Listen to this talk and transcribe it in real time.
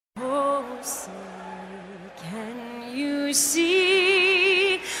Can you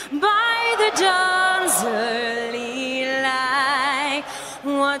see by the dawn's early light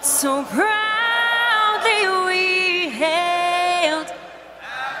what so proudly we hailed?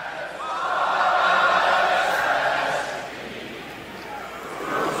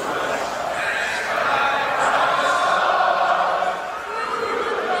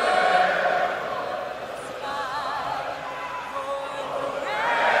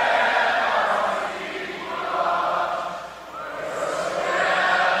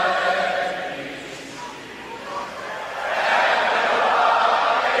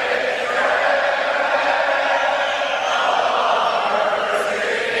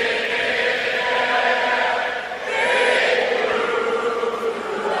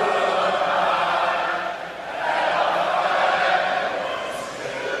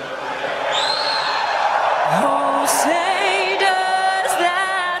 Oh, say does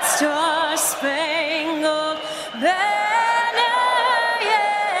that star-spangled banner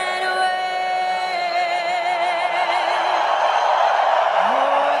yet wave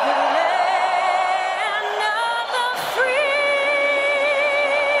o'er the land of the free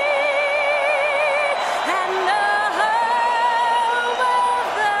and the home of the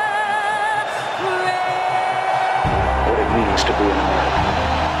brave? What it means to be an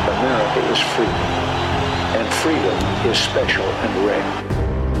American. America is free, and freedom is special and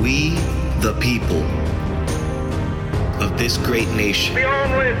rare. We, the people of this great nation. The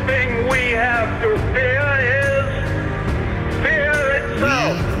only thing we have to fear is fear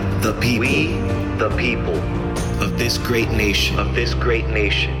itself. We, the people of this great nation.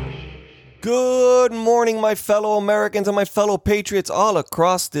 Good morning, my fellow Americans and my fellow patriots all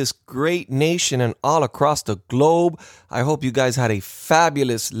across this great nation and all across the globe. I hope you guys had a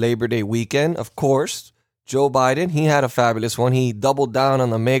fabulous Labor Day weekend. Of course, Joe Biden, he had a fabulous one. He doubled down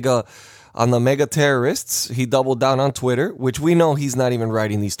on the mega terrorists. He doubled down on Twitter, which we know he's not even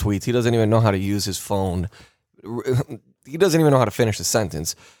writing these tweets. He doesn't even know how to use his phone. He doesn't even know how to finish a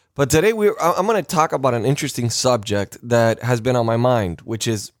sentence. But today I'm going to talk about an interesting subject that has been on my mind, which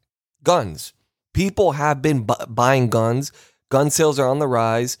is guns. People have been buying guns. Gun sales are on the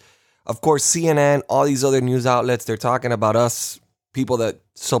rise. Of course, CNN, all these other news outlets, they're talking about us, people that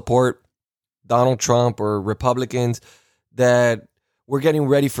support Donald Trump or Republicans, that we're getting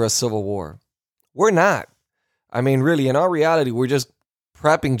ready for a civil war. We're not. I mean, really, in our reality, we're just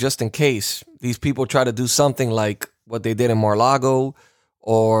prepping just in case these people try to do something like what they did in Mar-a-Lago,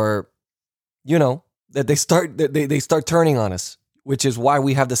 or, you know, that they start turning on us, which is why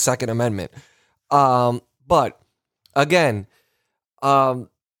we have the Second Amendment. But again,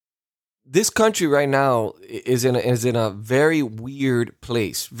 this country right now is in a very weird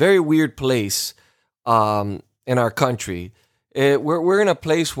place in our country. We're in a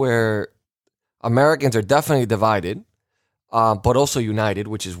place where Americans are definitely divided, but also united,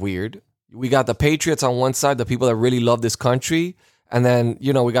 which is weird. We got the patriots on one side, the people that really love this country. And then,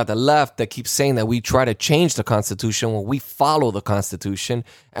 you know, we got the left that keeps saying that we try to change the Constitution when we follow the Constitution.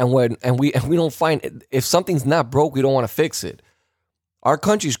 And we don't find, if something's not broke, we don't want to fix it. Our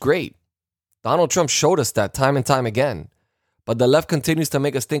country's great. Donald Trump showed us that time and time again. But the left continues to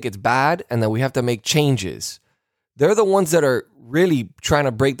make us think it's bad and that we have to make changes. They're the ones that are really trying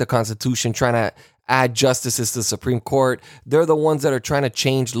to break the Constitution, trying to add justices to the Supreme Court. They're the ones that are trying to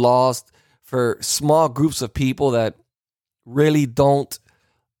change laws for small groups of people that really don't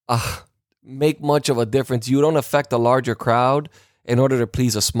make much of a difference. You don't affect a larger crowd in order to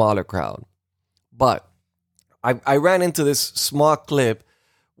please a smaller crowd. But I ran into this small clip,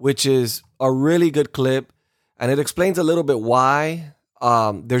 which is a really good clip, and it explains a little bit why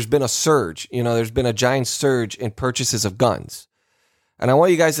there's been a surge. You know, there's been a giant surge in purchases of guns. And I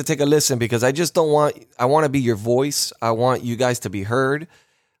want you guys to take a listen, because I want to be your voice. I want you guys to be heard,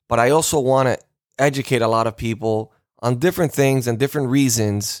 but I also want to educate a lot of people on different things and different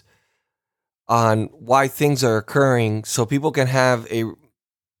reasons on why things are occurring, so people can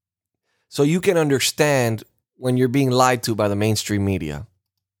so you can understand when you're being lied to by the mainstream media.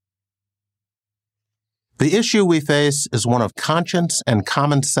 The issue we face is one of conscience and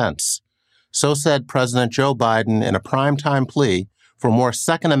common sense. So said President Joe Biden in a primetime plea for more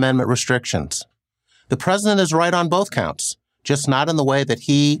Second Amendment restrictions. The president is right on both counts, just not in the way that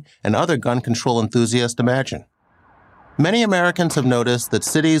he and other gun control enthusiasts imagine. Many Americans have noticed that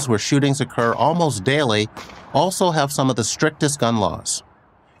cities where shootings occur almost daily also have some of the strictest gun laws.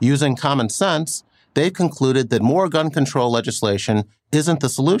 Using common sense, they've concluded that more gun control legislation isn't the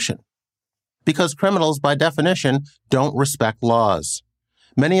solution, because criminals, by definition, don't respect laws.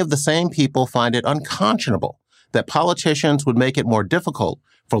 Many of the same people find it unconscionable that politicians would make it more difficult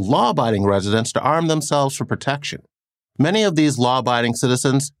for law-abiding residents to arm themselves for protection. Many of these law-abiding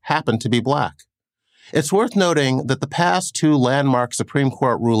citizens happen to be black. It's worth noting that the past two landmark Supreme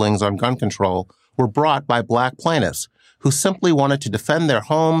Court rulings on gun control were brought by black plaintiffs who simply wanted to defend their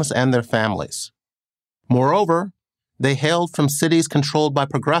homes and their families. Moreover, they hailed from cities controlled by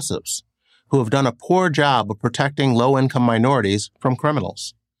progressives who have done a poor job of protecting low-income minorities from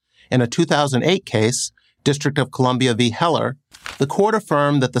criminals. In a 2008 case, District of Columbia v. Heller, the court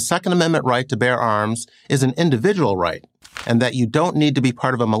affirmed that the Second Amendment right to bear arms is an individual right and that you don't need to be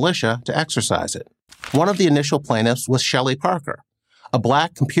part of a militia to exercise it. One of the initial plaintiffs was Shelley Parker, a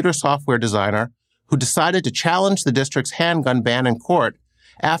black computer software designer who decided to challenge the district's handgun ban in court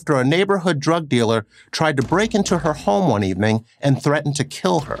after a neighborhood drug dealer tried to break into her home one evening and threatened to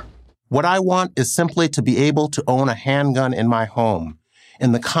kill her. "What I want is simply to be able to own a handgun in my home,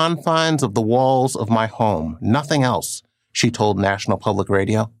 in the confines of the walls of my home, nothing else," she told National Public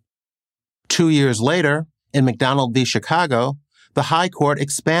Radio. 2 years later, in McDonald v. Chicago, the High Court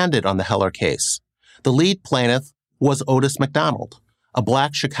expanded on the Heller case. The lead plaintiff was Otis McDonald, a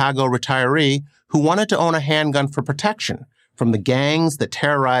black Chicago retiree who wanted to own a handgun for protection from the gangs that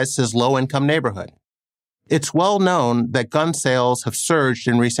terrorized his low-income neighborhood. It's well known that gun sales have surged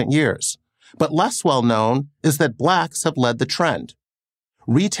in recent years, but less well known is that blacks have led the trend.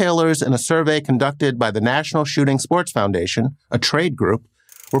 Retailers in a survey conducted by the National Shooting Sports Foundation, a trade group,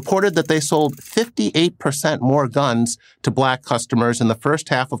 reported that they sold 58% more guns to black customers in the first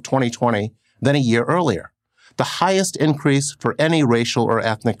half of 2020 than a year earlier, the highest increase for any racial or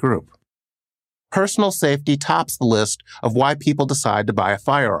ethnic group. Personal safety tops the list of why people decide to buy a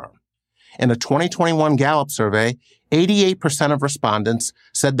firearm. In a 2021 Gallup survey, 88% of respondents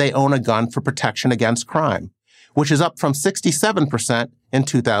said they own a gun for protection against crime, which is up from 67% in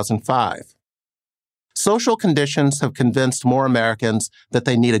 2005. Social conditions have convinced more Americans that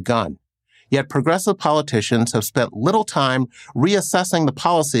they need a gun, yet progressive politicians have spent little time reassessing the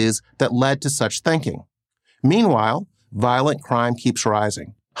policies that led to such thinking. Meanwhile, violent crime keeps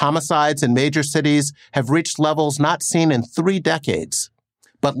rising. Homicides in major cities have reached levels not seen in 3 decades.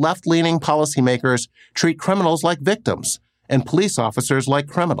 But left-leaning policymakers treat criminals like victims and police officers like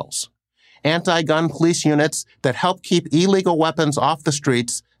criminals. Anti-gun police units that help keep illegal weapons off the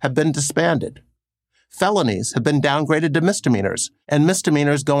streets have been disbanded. Felonies have been downgraded to misdemeanors, and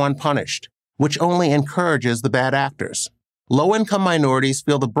misdemeanors go unpunished, which only encourages the bad actors. Low-income minorities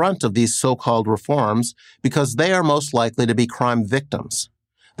feel the brunt of these so-called reforms because they are most likely to be crime victims.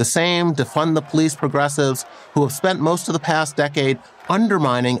 The same defund the police progressives who have spent most of the past decade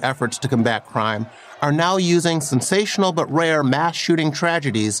undermining efforts to combat crime are now using sensational but rare mass shooting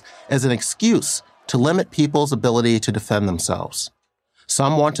tragedies as an excuse to limit people's ability to defend themselves.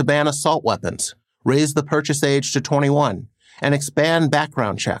 Some want to ban assault weapons, raise the purchase age to 21, and expand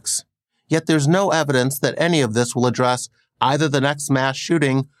background checks. Yet there's no evidence that any of this will address either the next mass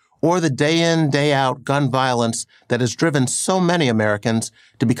shooting or the day-in, day-out gun violence that has driven so many Americans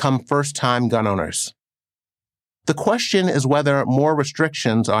to become first-time gun owners. The question is whether more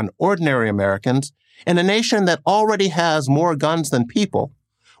restrictions on ordinary Americans in a nation that already has more guns than people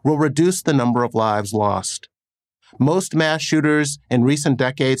will reduce the number of lives lost. Most mass shooters in recent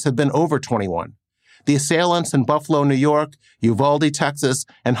decades have been over 21. The assailants in Buffalo, New York, Uvalde, Texas,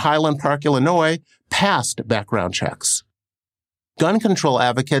 and Highland Park, Illinois, passed background checks. Gun control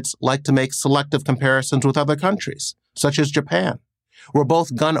advocates like to make selective comparisons with other countries, such as Japan, where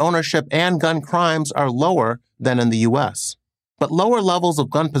both gun ownership and gun crimes are lower than in the U.S. But lower levels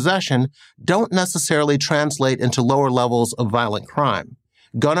of gun possession don't necessarily translate into lower levels of violent crime.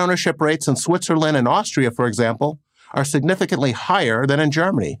 Gun ownership rates in Switzerland and Austria, for example, are significantly higher than in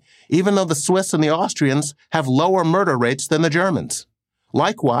Germany, even though the Swiss and the Austrians have lower murder rates than the Germans.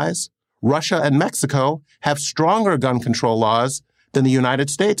 Likewise, Russia and Mexico have stronger gun control laws than the United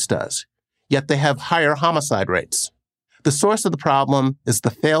States does, yet they have higher homicide rates. The source of the problem is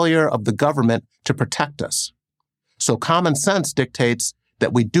the failure of the government to protect us. So common sense dictates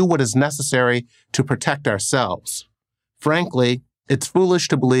that we do what is necessary to protect ourselves. Frankly, it's foolish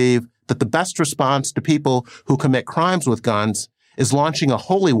to believe that the best response to people who commit crimes with guns is launching a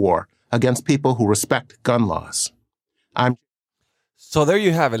holy war against people who respect gun laws. So there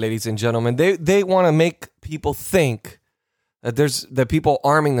you have it, ladies and gentlemen. They want to make people think that people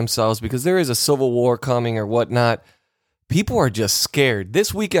arming themselves because there is a civil war coming or whatnot. People are just scared.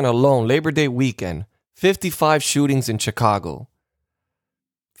 This weekend alone, Labor Day weekend, 55 shootings in Chicago.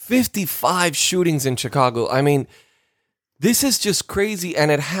 55 shootings in Chicago. I mean, this is just crazy, and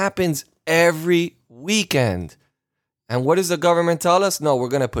it happens every weekend. And what does the government tell us? No, we're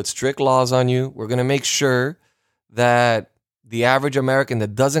going to put strict laws on you. We're going to make sure that the average American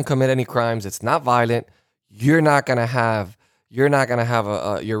that doesn't commit any crimes, it's not violent, you're not gonna have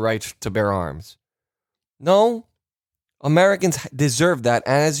your right to bear arms. No, Americans deserve that.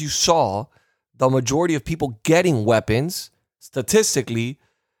 And as you saw, the majority of people getting weapons statistically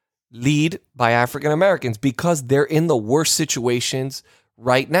lead by African Americans because they're in the worst situations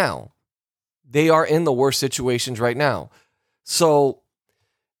right now. They are in the worst situations right now. So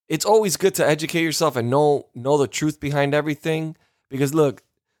it's always good to educate yourself and know the truth behind everything. Because look,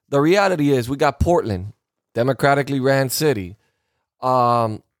 the reality is we got Portland, democratically ran city.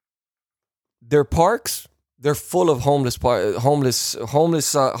 Their parks, they're full of homelessness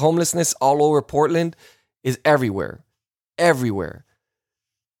all over Portland is everywhere. Everywhere.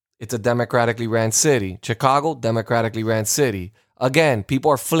 It's a democratically ran city. Chicago, democratically ran city. Again, people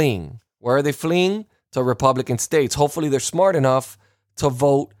are fleeing. Where are they fleeing? To Republican states. Hopefully they're smart enough to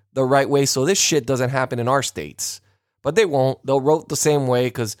vote the right way so this shit doesn't happen in our states. But they won't. They'll vote the same way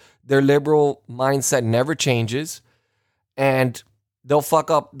because their liberal mindset never changes. And they'll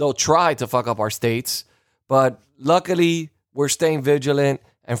try to fuck up our states. But luckily, we're staying vigilant.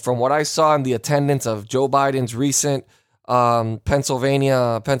 And from what I saw in the attendance of Joe Biden's recent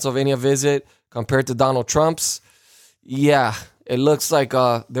Pennsylvania visit compared to Donald Trump's, yeah, it looks like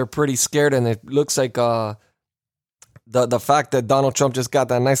they're pretty scared, and it looks like the fact that Donald Trump just got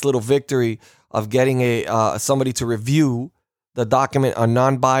that nice little victory of getting somebody to review the document, a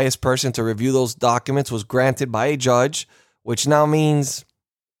non-biased person to review those documents was granted by a judge, which now means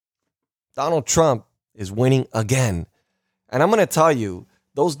Donald Trump is winning again. And I'm going to tell you,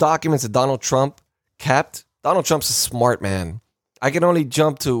 those documents that Donald Trump kept, Donald Trump's a smart man. I can only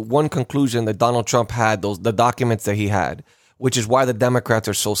jump to one conclusion that Donald Trump had, the documents that he had, which is why the Democrats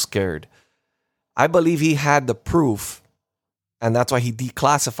are so scared. I believe he had the proof, and that's why he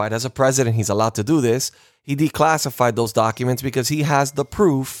declassified. As a president, he's allowed to do this. He declassified those documents because he has the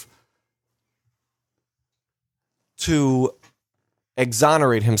proof to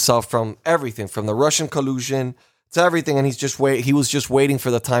exonerate himself from everything, from the Russian collusion to everything, and he was just waiting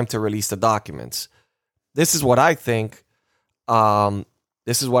for the time to release the documents. This is what I think.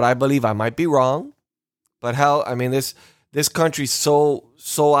 This is what I believe. I might be wrong, but hell, I mean, this country's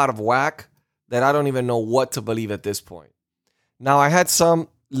so out of whack that I don't even know what to believe at this point. Now, I had some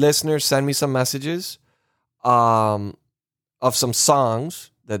listeners send me some messages of some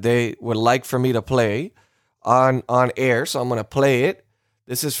songs that they would like for me to play on air, so I'm going to play it.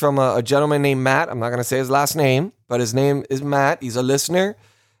 This is from a gentleman named Matt. I'm not going to say his last name, but his name is Matt. He's a listener,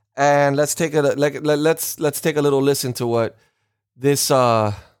 and let's take a little listen to what this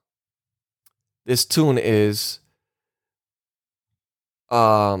tune is.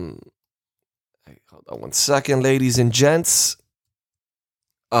 Hold on one second, ladies and gents.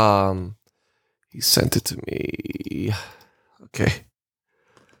 He sent it to me. Okay.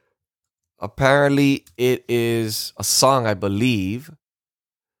 Apparently, it is a song, I believe.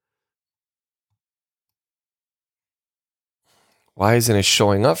 Why isn't it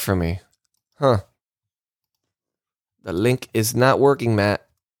showing up for me? Huh. The link is not working, Matt.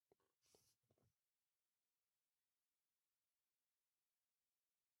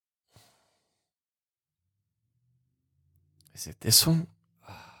 Is it this one?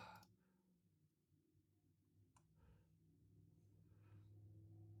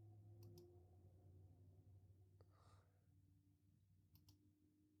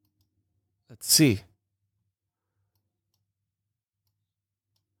 Let's see.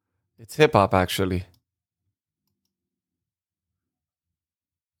 It's hip hop, actually.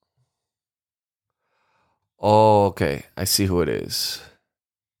 Oh, okay. I see who it is.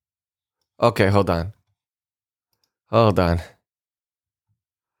 Okay, hold on. Hold on.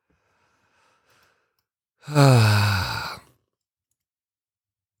 I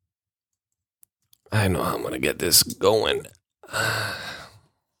know how I'm going to get this going.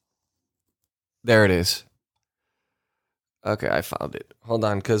 There it is. Okay, I found it. Hold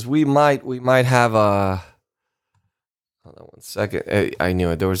on, because we might have a... Hold on one second. I knew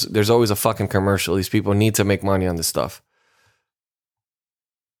it. There's always a fucking commercial. These people need to make money on this stuff.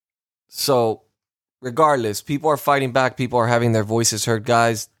 So, regardless, people are fighting back. People are having their voices heard.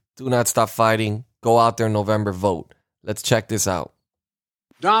 Guys, do not stop fighting. Go out there in November, vote. Let's check this out.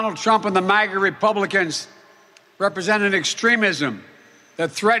 Donald Trump and the Maga Republicans represent an extremism that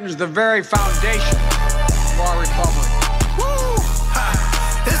threatens the very foundation of our republic. Woo!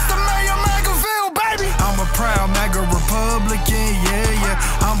 It's the Mayor Magaville, baby! I'm a proud MAGA Republican, yeah,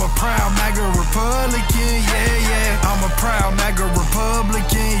 yeah. I'm a proud MAGA Republican, yeah, yeah. I'm a proud MAGA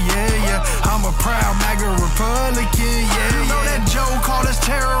Republican, yeah, yeah. I'm a proud MAGA Republican, yeah, yeah. You know that Joe called us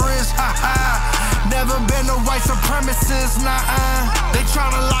terrorists, ha ha. Never been a white white supremacists, nah. They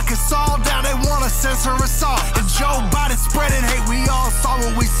tryna lock us all down, they wanna censor us all. And Joe Biden spreading hate, we all saw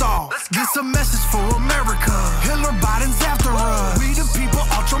what we saw. This a message for America. Hitler Biden's after us. We the people,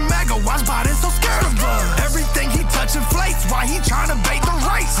 ultra mega. Why's Biden so scared of us? Everything he touch inflates. Why he tryna bait the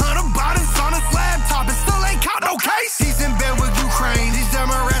race? Hunter Biden's on his laptop, it still ain't caught no case. He's in bed with Ukraine. These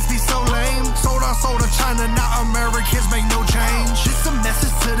Democrats be so lame. Sold to China, now Americans make no change. This a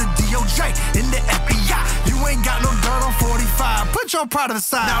message to the DOJ and the FBI. You ain't got no dirt on 45. Put your pride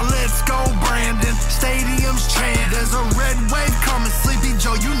aside. Now let's go, Brandon. Stadiums chant. There's a red wave coming. Sleepy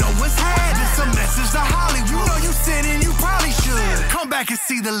Joe, you know what's happening. This a message to Hollywood. You know you sinning, you probably should. Come back and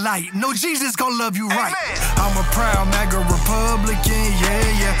see the light. No, Jesus gonna love you right. Amen. I'm a proud MAGA Republican,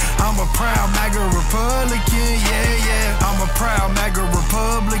 yeah, yeah. I'm a proud MAGA Republican, yeah, yeah. I'm a proud MAGA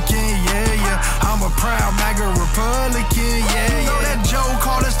Republican, yeah, yeah. I'm a proud MAGA Republican, yeah, yeah. You know that Joe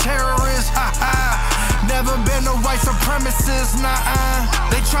called us terrorists, ha ha. Never been a white supremacist, nah.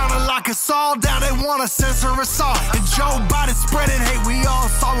 They tryna lock us all down, they wanna censor us all. And Joe Biden spreading hate, we all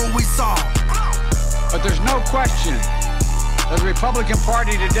saw what we saw. But there's no question that the Republican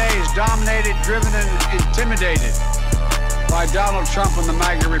Party today is dominated, driven, and intimidated by Donald Trump and the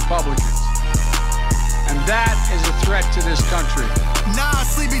MAGA Republicans. And that is a threat to this country. Nah,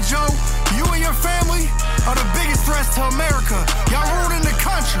 Sleepy Joe, you and your family are the biggest threats to America. Y'all ruining the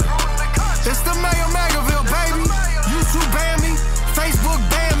country. It's the Mayor Magaville, baby. YouTube ban me, Facebook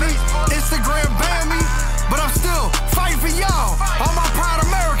ban me, Instagram ban me, but I'm still fighting for y'all, all my proud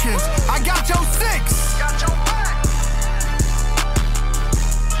Americans. I got your six.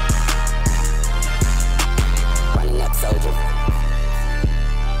 Running up, soldier.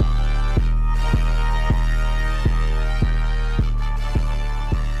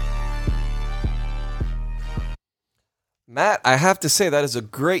 Matt, I have to say that is a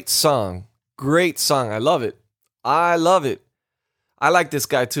great song. Great song. I love it. I love it. I like this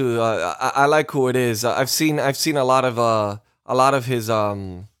guy too. I like who it is. I've seen a lot of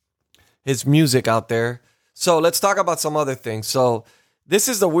his music out there. So let's talk about some other things. So this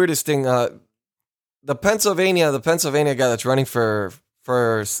is the weirdest thing. The Pennsylvania guy that's running for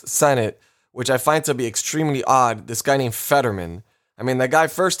Senate, which I find to be extremely odd. This guy named Fetterman. I mean, the guy,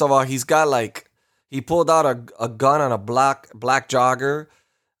 first of all, he pulled out a gun on a black jogger,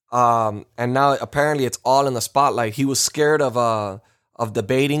 and now apparently it's all in the spotlight. He was scared of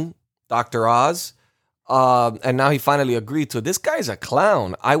debating Dr. Oz, and now he finally agreed to it. This guy's a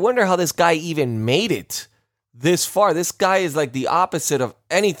clown. I wonder how this guy even made it this far. This guy is like the opposite of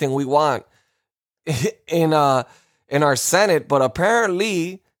anything we want in our Senate, but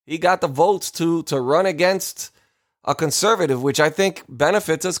apparently he got the votes to run against a conservative, which I think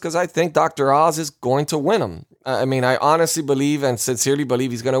benefits us because I think Dr. Oz is going to win him. I mean, I honestly believe and sincerely believe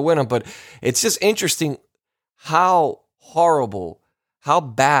he's going to win him, but it's just interesting how horrible, how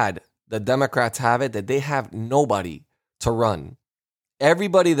bad the Democrats have it that they have nobody to run.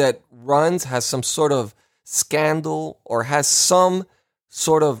 Everybody that runs has some sort of scandal or has some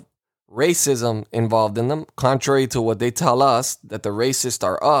sort of racism involved in them, contrary to what they tell us, that the racists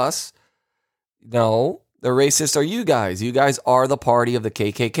are us. No, the racists are you guys. You guys are the party of the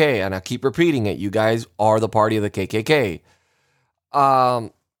KKK. And I keep repeating it. You guys are the party of the KKK.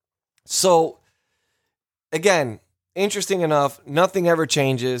 So, again, interesting enough, nothing ever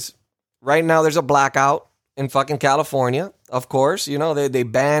changes. Right now, there's a blackout in fucking California. Of course, you know, they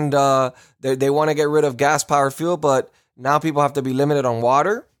banned, they want to get rid of gas-powered fuel, but now people have to be limited on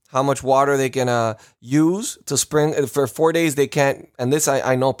water. How much water they can use to spring. For 4 days they can't, and this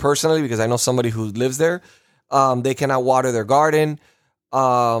I know personally because I know somebody who lives there. They cannot water their garden.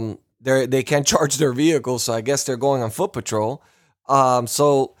 They can't charge their vehicles, so I guess they're going on foot patrol.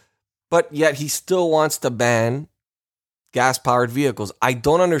 But yet he still wants to ban gas-powered vehicles. I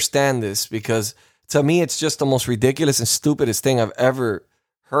don't understand this because to me it's just the most ridiculous and stupidest thing I've ever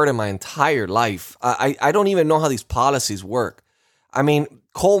heard in my entire life. I don't even know how these policies work. I mean,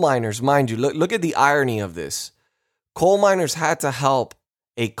 coal miners, mind you, look at the irony of this. Coal miners had to help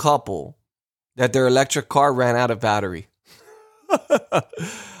a couple that their electric car ran out of battery.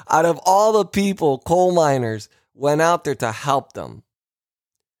 Out of all the people, coal miners went out there to help them.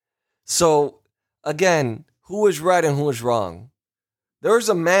 So, again, who was right and who was wrong? There was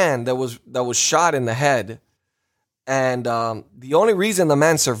a man that was shot in the head, and the only reason the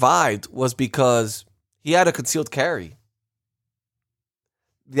man survived was because he had a concealed carry.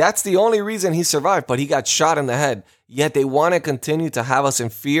 That's the only reason he survived, but he got shot in the head. Yet they want to continue to have us in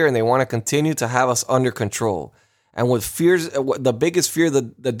fear, and they want to continue to have us under control. And with fears, the biggest fear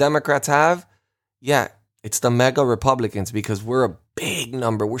the Democrats have, it's the MAGA Republicans, because we're a big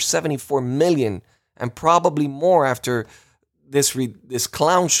number. We're 74 million and probably more after this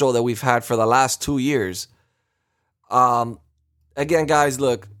clown show that we've had for the last 2 years. Again, guys,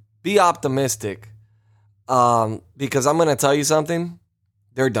 look, be optimistic, because I'm going to tell you something.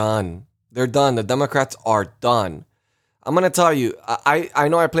 They're done. They're done. The Democrats are done. I'm going to tell you, I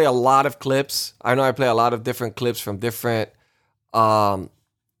know I play a lot of clips. I know I play a lot of different clips from different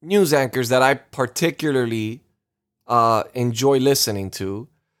news anchors that I particularly enjoy listening to.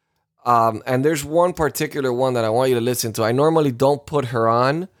 And there's one particular one that I want you to listen to. I normally don't put her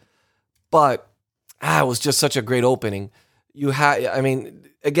on, but it was just such a great opening.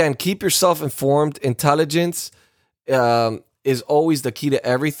 Again, keep yourself informed. Intelligence is always the key to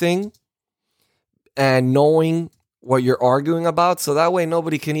everything, and knowing what you're arguing about, so that way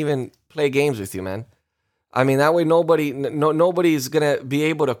nobody can even play games with you, man. I mean, that way nobody's gonna be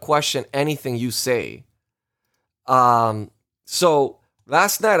able to question anything you say. So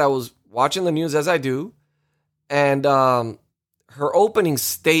last night I was watching the news, as I do, and her opening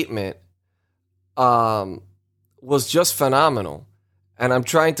statement was just phenomenal. And I'm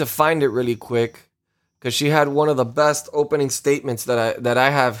trying to find it really quick, because she had one of the best opening statements that I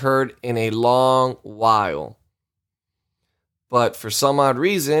have heard in a long while. But for some odd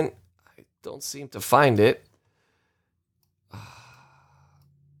reason, I don't seem to find it.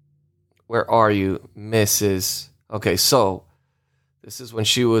 Where are you, Mrs.? Okay, so this is when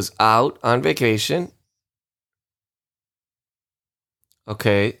she was out on vacation.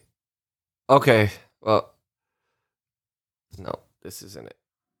 Okay, well, no, this isn't it.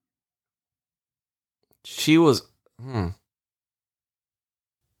 She was,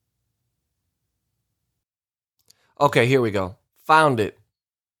 Okay, here we go. Found it.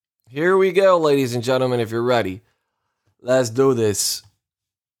 Here we go, ladies and gentlemen, if you're ready. Let's do this.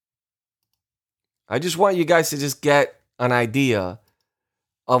 I just want you guys to just get an idea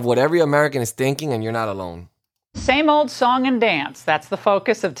of what every American is thinking, and you're not alone. Same old song and dance. That's the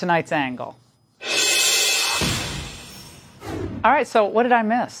focus of tonight's angle. All right, so what did I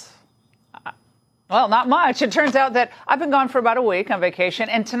miss? Well, not much. It turns out that I've been gone for about a week on vacation,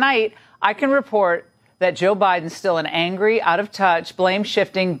 and tonight I can report that Joe Biden's still an angry, out-of-touch,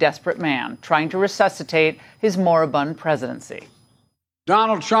 blame-shifting, desperate man trying to resuscitate his moribund presidency.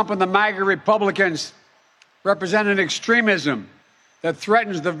 Donald Trump and the Maga Republicans represent an extremism that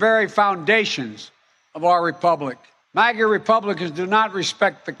threatens the very foundations of our republic. Maga Republicans do not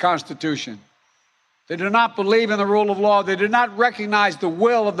respect the Constitution. They do not believe in the rule of law. They do not recognize the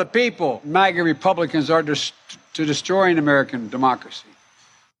will of the people. MAGA Republicans are to destroying American democracy.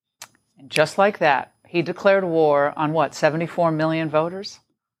 And just like that, he declared war on, 74 million voters?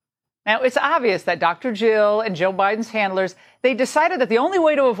 Now, it's obvious that Dr. Jill and Joe Biden's handlers, they decided that the only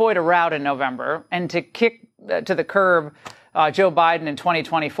way to avoid a rout in November and to kick to the curb Joe Biden in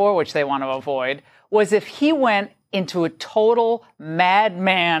 2024, which they want to avoid, was if he went into a total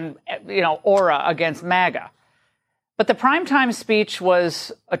madman, aura against MAGA. But the primetime speech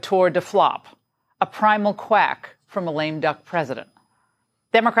was a tour de flop, a primal quack from a lame duck president.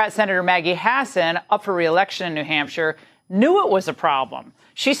 Democrat Senator Maggie Hassan, up for re-election in New Hampshire, knew it was a problem.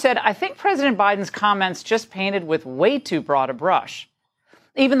 She said, "I think President Biden's comments just painted with way too broad a brush."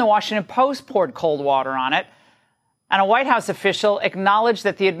 Even the Washington Post poured cold water on it. And a White House official acknowledged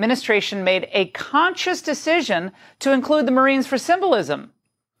that the administration made a conscious decision to include the Marines for symbolism.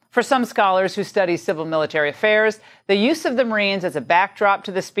 For some scholars who study civil military affairs, the use of the Marines as a backdrop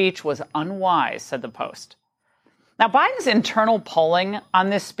to the speech was unwise, said the Post. Now, Biden's internal polling on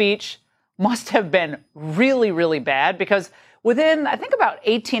this speech must have been really, really bad, because within, I think, about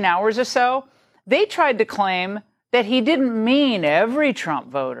 18 hours or so, they tried to claim that he didn't mean every Trump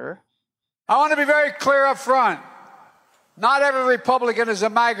voter. I want to be very clear up front. Not every Republican is a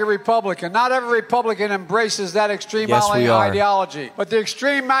MAGA Republican. Not every Republican embraces that extreme ideology. But the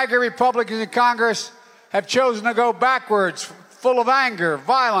extreme MAGA Republicans in Congress have chosen to go backwards, full of anger,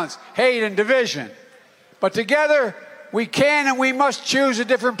 violence, hate, and division. But together, we can and we must choose a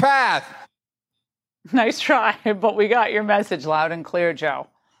different path. Nice try, but we got your message loud and clear, Joe.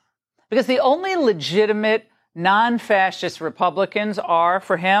 Because the only legitimate, non-fascist Republicans are,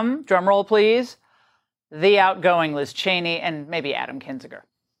 for him, drumroll please, the outgoing Liz Cheney and maybe Adam Kinzinger.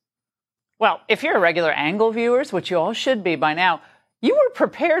 Well, if you're regular Angle viewers, which you all should be by now, you were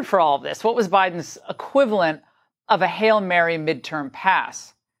prepared for all of this. What was Biden's equivalent of a Hail Mary midterm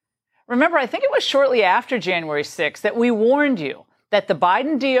pass? Remember, I think it was shortly after January 6th that we warned you that the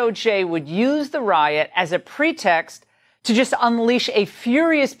Biden DOJ would use the riot as a pretext to just unleash a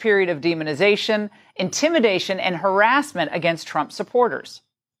furious period of demonization, intimidation, and harassment against Trump supporters.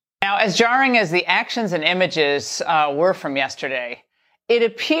 Now, as jarring as the actions and images were from yesterday, it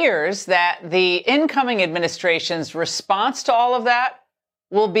appears that the incoming administration's response to all of that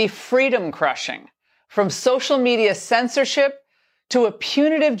will be freedom crushing, from social media censorship to a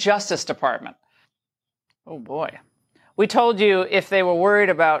punitive Justice Department. Oh, boy. We told you if they were worried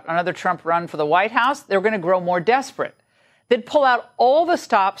about another Trump run for the White House, they were going to grow more desperate. They'd pull out all the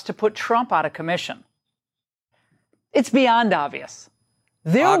stops to put Trump out of commission. It's beyond obvious.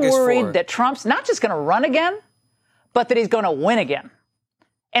 They're worried that Trump's not just going to run again, but that he's going to win again.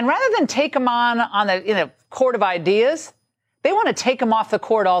 And rather than take him on the court of ideas, they want to take him off the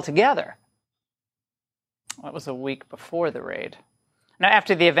court altogether. That was a week before the raid. Now,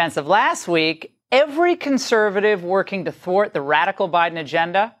 after the events of last week, every conservative working to thwart the radical Biden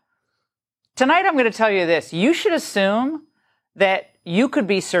agenda, tonight I'm going to tell you this. You should assume that you could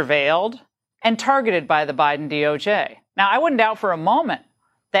be surveilled and targeted by the Biden DOJ. Now, I wouldn't doubt for a moment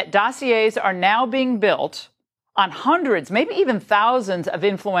that dossiers are now being built on hundreds, maybe even thousands of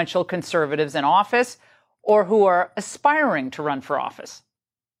influential conservatives in office or who are aspiring to run for office.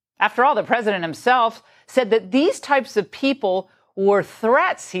 After all, the president himself said that these types of people were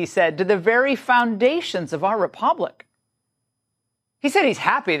threats, he said, to the very foundations of our republic. He said he's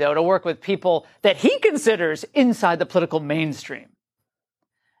happy, though, to work with people that he considers inside the political mainstream.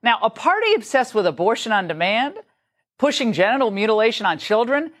 Now, a party obsessed with abortion on demand, pushing genital mutilation on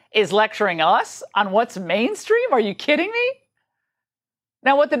children, is lecturing us on what's mainstream? Are you kidding me?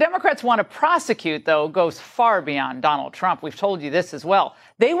 Now, what the Democrats want to prosecute, though, goes far beyond Donald Trump. We've told you this as well.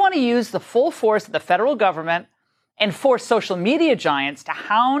 They want to use the full force of the federal government and force social media giants to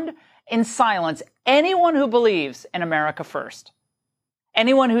hound and silence anyone who believes in America first.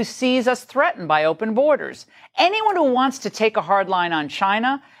 Anyone who sees us threatened by open borders. Anyone who wants to take a hard line on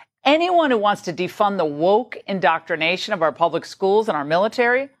China. Anyone who wants to defund the woke indoctrination of our public schools and our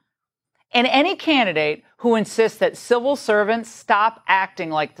military. And any candidate who insists that civil servants stop acting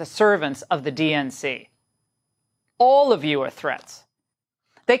like the servants of the DNC. All of you are threats.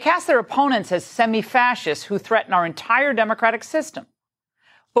 They cast their opponents as semi-fascists who threaten our entire democratic system.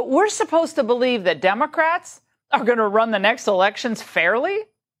 But we're supposed to believe that Democrats are going to run the next elections fairly?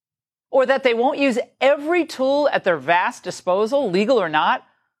 Or that they won't use every tool at their vast disposal, legal or not,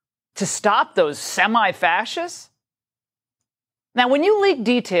 to stop those semi-fascists? Now, when you leak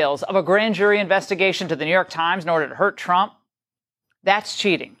details of a grand jury investigation to the New York Times in order to hurt Trump, that's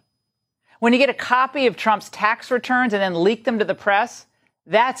cheating. When you get a copy of Trump's tax returns and then leak them to the press,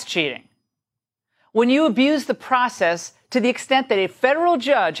 that's cheating. When you abuse the process to the extent that a federal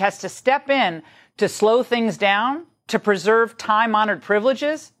judge has to step in to slow things down, to preserve time-honored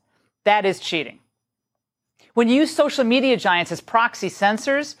privileges, that is cheating. When you use social media giants as proxy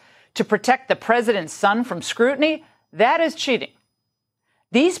censors to protect the president's son from scrutiny, that is cheating.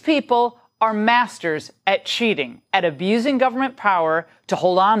 These people are masters at cheating, at abusing government power to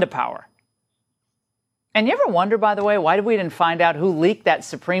hold on to power. And you ever wonder, by the way, why we didn't find out who leaked that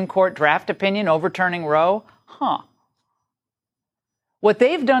Supreme Court draft opinion overturning Roe? What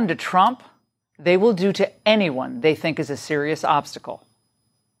they've done to Trump, they will do to anyone they think is a serious obstacle.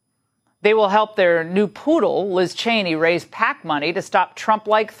 They will help their new poodle, Liz Cheney, raise PAC money to stop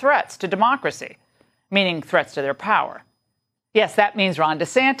Trump-like threats to democracy, meaning threats to their power. Yes, that means Ron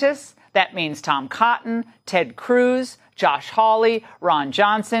DeSantis. That means Tom Cotton, Ted Cruz, Josh Hawley, Ron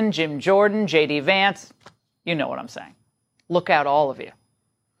Johnson, Jim Jordan, J.D. Vance. You know what I'm saying. Look out, all of you.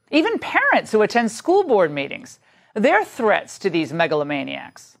 Even parents who attend school board meetings, they're threats to these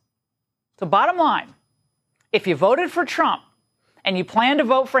megalomaniacs. So bottom line, if you voted for Trump and you plan to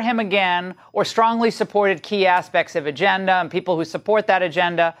vote for him again or strongly supported key aspects of agenda and people who support that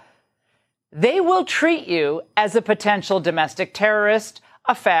agenda, they will treat you as a potential domestic terrorist,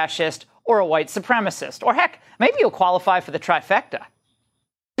 a fascist, or a white supremacist. Or heck, maybe you'll qualify for the trifecta.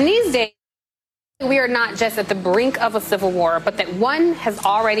 In these days, we are not just at the brink of a civil war, but that one has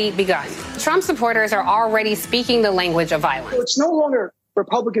already begun. Trump supporters are already speaking the language of violence. So it's no longer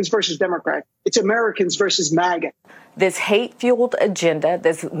Republicans versus Democrats. It's Americans versus Maga. This hate-fueled agenda,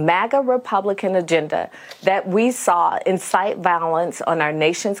 this MAGA Republican agenda that we saw incite violence on our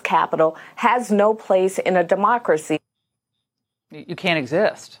nation's capital has no place in a democracy. You can't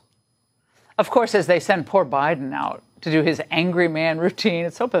exist. Of course, as they send poor Biden out to do his angry man routine,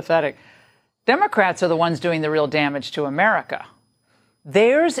 it's so pathetic. Democrats are the ones doing the real damage to America.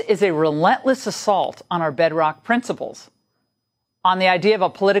 Theirs is a relentless assault on our bedrock principles, on the idea of a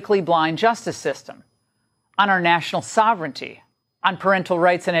politically blind justice system, on our national sovereignty, on parental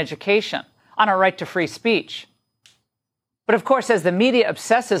rights and education, on our right to free speech. But of course, as the media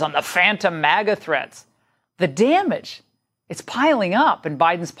obsesses on the phantom MAGA threats, the damage is piling up in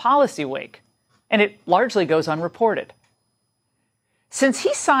Biden's policy wake, and it largely goes unreported. Since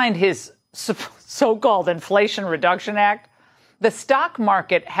he signed his so-called Inflation Reduction Act, the stock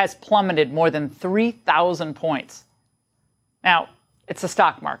market has plummeted more than 3,000 points. Now, it's the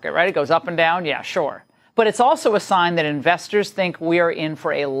stock market, right? It goes up and down. Yeah, sure. But it's also a sign that investors think we are in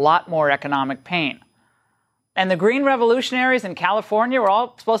for a lot more economic pain. And the green revolutionaries in California we're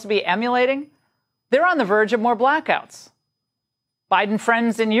all supposed to be emulating, they're on the verge of more blackouts. Biden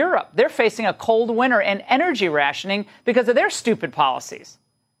friends in Europe, they're facing a cold winter and energy rationing because of their stupid policies.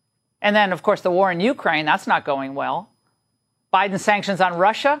 And then, of course, the war in Ukraine, that's not going well. Biden's sanctions on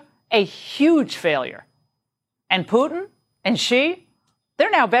Russia, a huge failure. And Putin and Xi,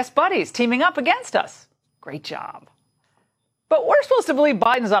 they're now best buddies, teaming up against us. Great job. But we're supposed to believe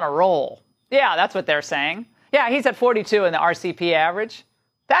Biden's on a roll. Yeah, that's what they're saying. Yeah, he's at 42 in the RCP average.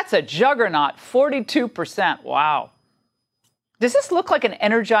 That's a juggernaut, 42%. Wow. Does this look like an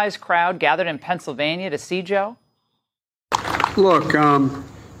energized crowd gathered in Pennsylvania to see Joe? Look,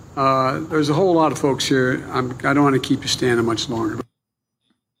 there's a whole lot of folks here. I don't want to keep you standing much longer.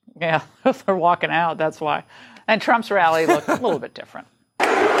 Yeah, they're walking out, that's why. And Trump's rally looked a little bit different.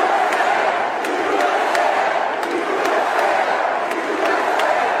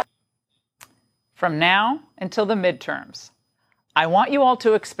 From now until the midterms, I want you all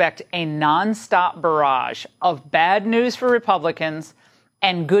to expect a nonstop barrage of bad news for Republicans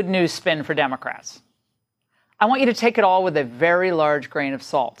and good news spin for Democrats. I want you to take it all with a very large grain of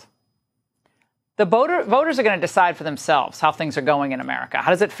salt. The voters are going to decide for themselves how things are going in America.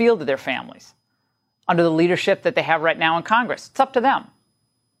 How does it feel to their families under the leadership that they have right now in Congress? It's up to them.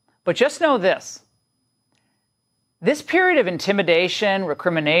 But just know this. This period of intimidation,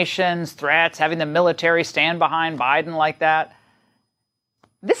 recriminations, threats, having the military stand behind Biden like that,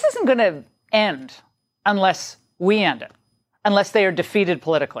 this isn't going to end unless we end it, unless they are defeated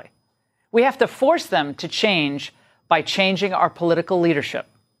politically. We have to force them to change by changing our political leadership.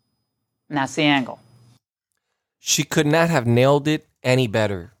 And that's the angle. She could not have nailed it any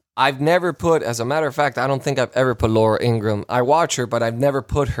better. I've never put, as a matter of fact, I don't think I've ever put Laura Ingraham. I watch her, but I've never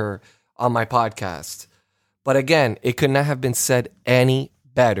put her on my podcast. But again, it could not have been said any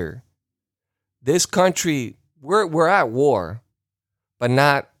better. This country, we're at war, but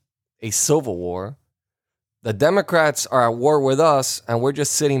not a civil war. The Democrats are at war with us, and we're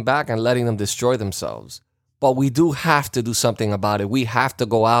just sitting back and letting them destroy themselves. But we do have to do something about it. We have to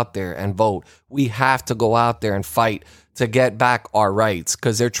go out there and vote. We have to go out there and fight to get back our rights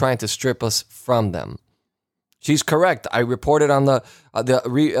because they're trying to strip us from them. She's correct. I reported on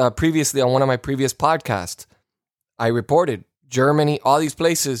previously on one of my previous podcasts. I reported Germany, all these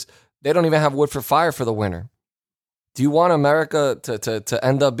places, they don't even have wood for fire for the winter. Do you want America to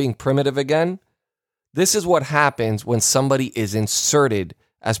end up being primitive again? This is what happens when somebody is inserted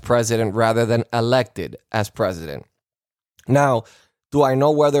as president rather than elected as president. Now, do I know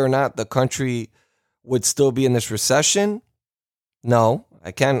whether or not the country would still be in this recession? No,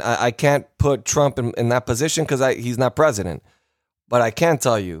 I can't put Trump in that position because he's not president. But I can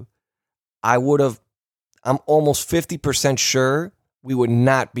tell you, I'm almost 50% sure we would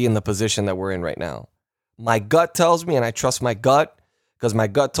not be in the position that we're in right now. My gut tells me, and I trust my gut, because my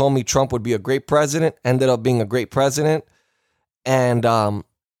gut told me Trump would be a great president, ended up being a great president. And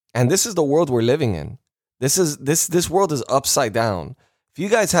this is the world we're living in. This world is upside down. If you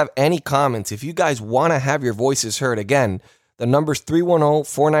guys have any comments, if you guys want to have your voices heard, again, the number's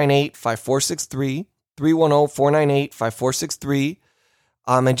 310-498-5463, 310-498-5463.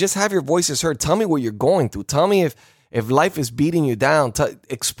 And just have your voices heard. Tell me what you're going through. Tell me if life is beating you down.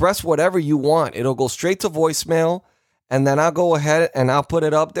 Express whatever you want. It'll go straight to voicemail, and then I'll go ahead and I'll put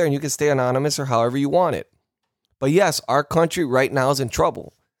it up there, and you can stay anonymous or however you want it. But yes, our country right now is in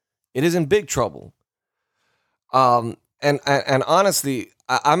trouble. It is in big trouble. And honestly,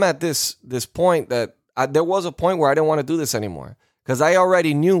 I'm at this point that there was a point where I didn't want to do this anymore because I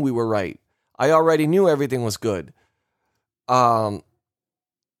already knew we were right. I already knew everything was good. So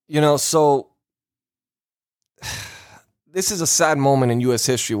this is a sad moment in U.S.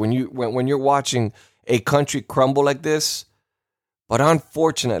 history when you're watching a country crumble like this. But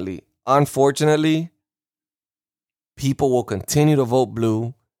unfortunately, people will continue to vote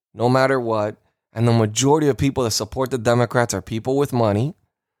blue no matter what. And the majority of people that support the Democrats are people with money.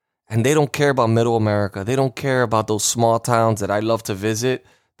 And they don't care about middle America. They don't care about those small towns that I love to visit,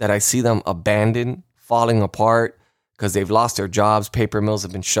 that I see them abandoned, falling apart because they've lost their jobs. Paper mills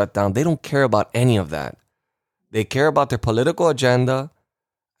have been shut down. They don't care about any of that. They care about their political agenda,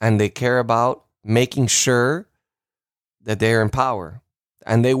 and they care about making sure that they're in power.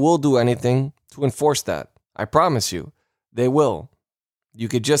 And they will do anything to enforce that. I promise you, they will. You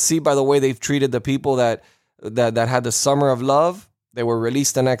could just see by the way they've treated the people that had the summer of love. They were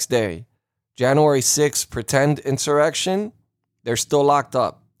released the next day. January 6th, pretend insurrection. They're still locked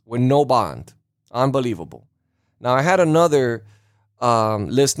up with no bond. Unbelievable. Now, I had another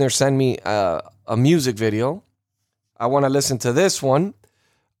listener send me a music video. I want to listen to this one.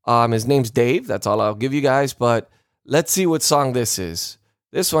 His name's Dave. That's all I'll give you guys. But let's see what song this is.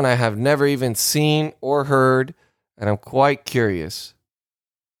 This one I have never even seen or heard, and I'm quite curious.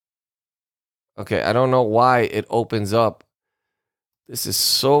 Okay, I don't know why it opens up. This is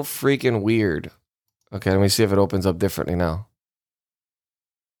so freaking weird. Okay, let me see if it opens up differently now.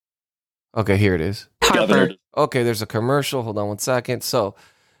 Okay, here it is. Okay, there's a commercial. Hold on one second. So,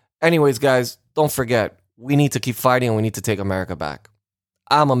 anyways, guys, don't forget, we need to keep fighting and we need to take America back.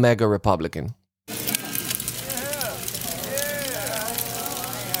 I'm a mega Republican.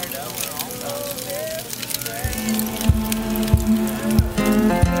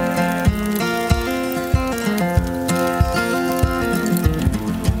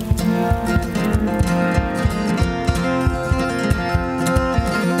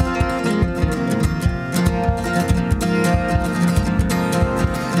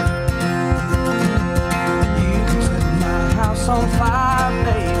 On fire,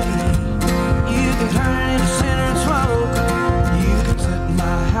 baby. You can turn it into cinder and smoke. You can set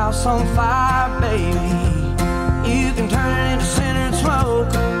my house on fire, baby. You can turn it into cinder and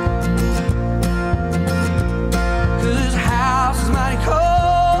smoke. 'Cause this house is mighty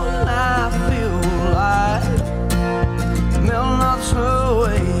cold and I feel like melting all the snow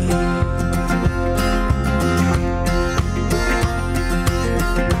away.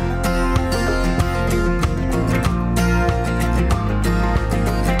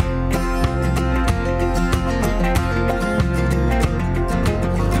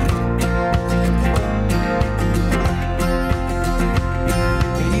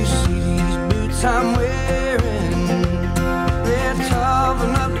 I'm wearing, they're tough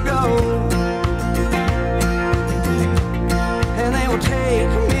enough to go, and they will take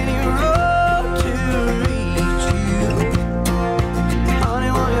many road to reach you.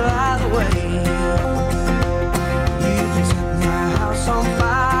 Honey, won't you light the way? You can set my house on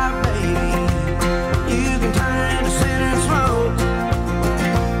fire, baby. You can turn it into cinder and smoke.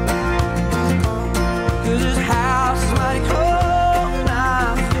 'Cause this house is mighty cold and I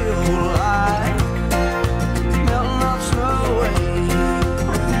feel like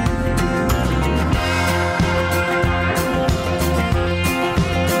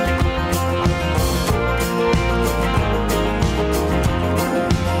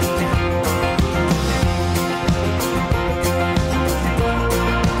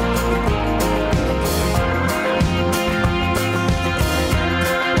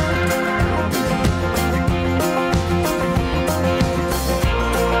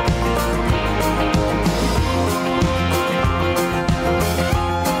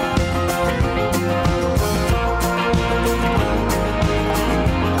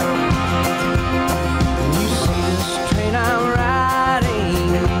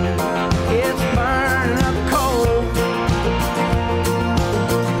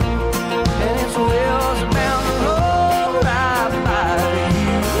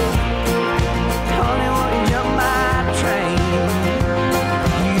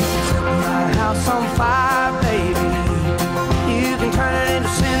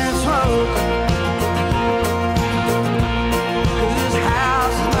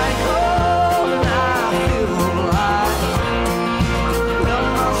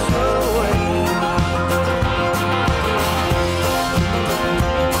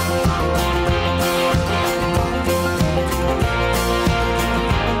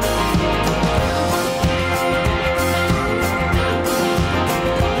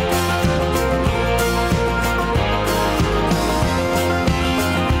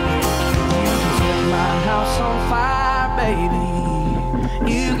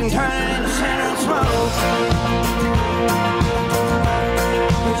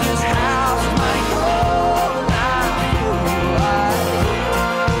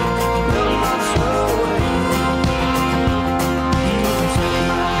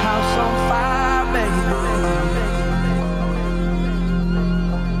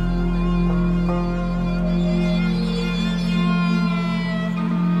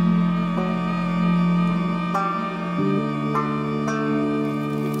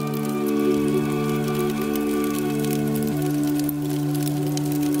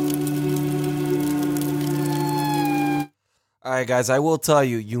All right, guys, I will tell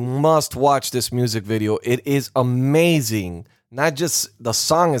you, you must watch this music video. It is amazing. Not just the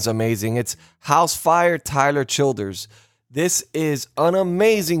song is amazing. It's House Fire, Tyler Childers. This is an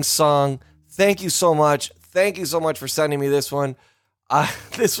amazing song. Thank you so much. Thank you so much for sending me this one.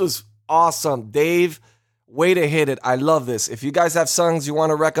 This was awesome. Dave, way to hit it. I love this. If you guys have songs you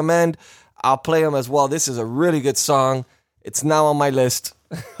want to recommend, I'll play them as well. This is a really good song. It's now on my list.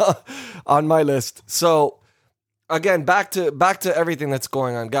 On my list. So, again, back to everything that's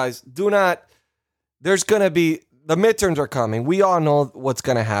going on. Guys, there's going to be, the midterms are coming. We all know what's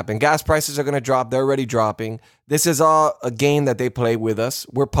going to happen. Gas prices are going to drop. They're already dropping. This is all a game that they play with us.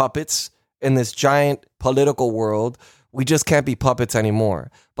 We're puppets in this giant political world. We just can't be puppets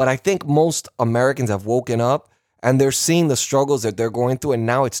anymore. But I think most Americans have woken up and they're seeing the struggles that they're going through, and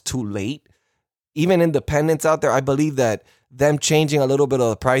now it's too late. Even independents out there, I believe that them changing a little bit of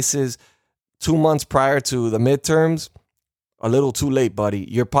the prices 2 months prior to the midterms, a little too late, buddy.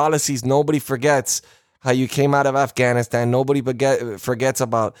 Your policies, nobody forgets how you came out of Afghanistan. Nobody forgets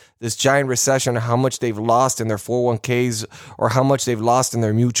about this giant recession, or how much they've lost in their 401ks, or how much they've lost in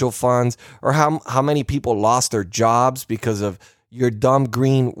their mutual funds, or how many people lost their jobs because of your dumb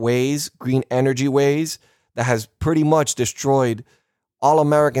green energy ways that has pretty much destroyed all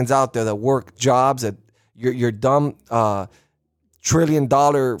Americans out there that work jobs at your dumb $1 trillion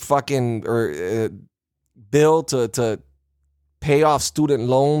fucking bill to pay off student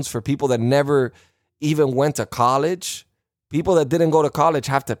loans for people that never even went to college. People that didn't go to college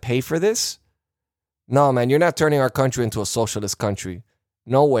have to pay for this? No, man, you're not turning our country into a socialist country.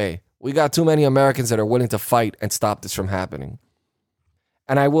 No way. We got too many Americans that are willing to fight and stop this from happening.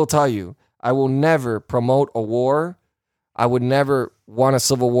 And I will tell you, I will never promote a war. I would never want a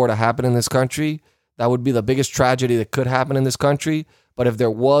civil war to happen in this country. That would be the biggest tragedy that could happen in this country. But if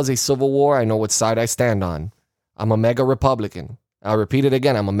there was a civil war, I know what side I stand on. I'm a mega Republican. I'll repeat it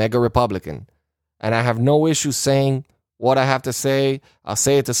again. I'm a mega Republican. And I have no issue saying what I have to say. I'll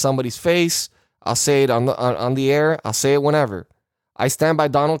say it to somebody's face. I'll say it on the air. I'll say it whenever. I stand by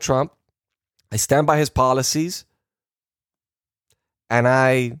Donald Trump. I stand by his policies. And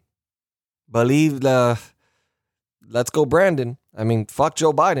I believe let's go Brandon. I mean, fuck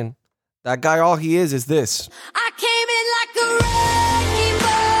Joe Biden. That guy, all he is this. I came in like a wrecking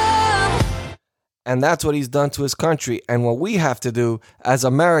ball. And that's what he's done to his country. And what we have to do as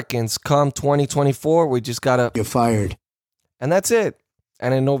Americans come 2024, we just got to... You're fired. And that's it.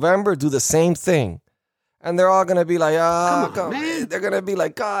 And in November, do the same thing. And they're all going to be like, they're going to be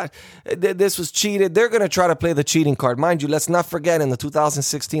like, God, this was cheated. They're going to try to play the cheating card. Mind you, let's not forget in the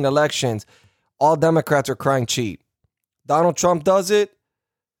 2016 elections, all Democrats are crying cheat. Donald Trump does it.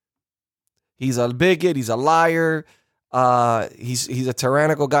 He's a bigot. He's a liar. He's a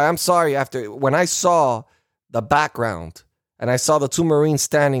tyrannical guy. I'm sorry. When I saw the background and I saw the two Marines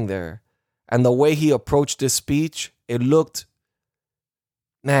standing there and the way he approached this speech, it looked,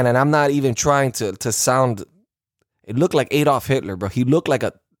 man, and I'm not even trying to sound, it looked like Adolf Hitler, bro. He looked like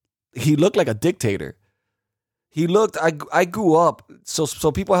a dictator. I grew up,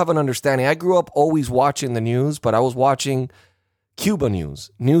 so people have an understanding. I grew up always watching the news, but I was watching Cuba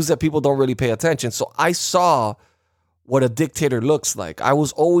news that people don't really pay attention. So I saw what a dictator looks like. I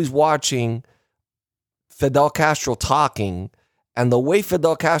was always watching Fidel Castro talking, and the way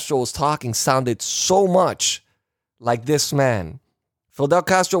Fidel Castro was talking sounded so much like this man. Fidel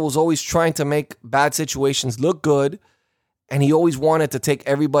Castro was always trying to make bad situations look good, and he always wanted to take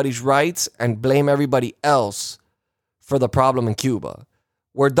everybody's rights and blame everybody else for the problem in Cuba.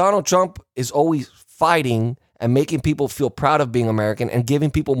 Where Donald Trump is always fighting and making people feel proud of being American and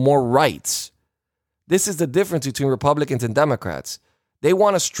giving people more rights. This is the difference between Republicans and Democrats. They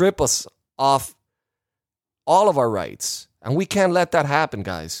want to strip us off all of our rights. And we can't let that happen,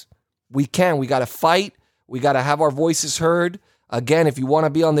 guys. We can't. We got to fight. We got to have our voices heard. Again, if you want to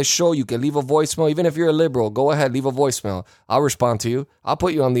be on this show, you can leave a voicemail. Even if you're a liberal, go ahead, leave a voicemail. I'll respond to you. I'll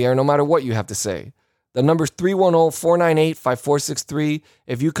put you on the air no matter what you have to say. The number's 310-498-5463.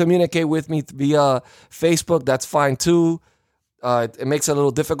 If you communicate with me via Facebook, that's fine too. It makes it a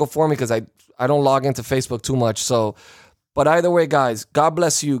little difficult for me because I don't log into Facebook too much. So, but either way, guys, God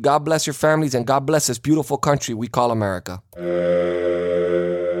bless you. God bless your families, and God bless this beautiful country we call America.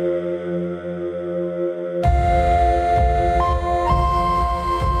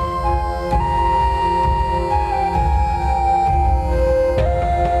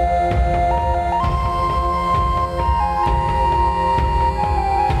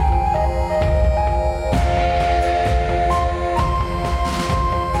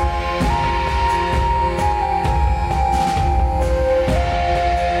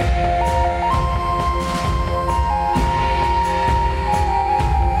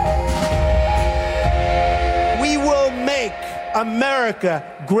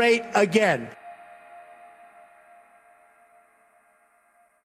 America great again.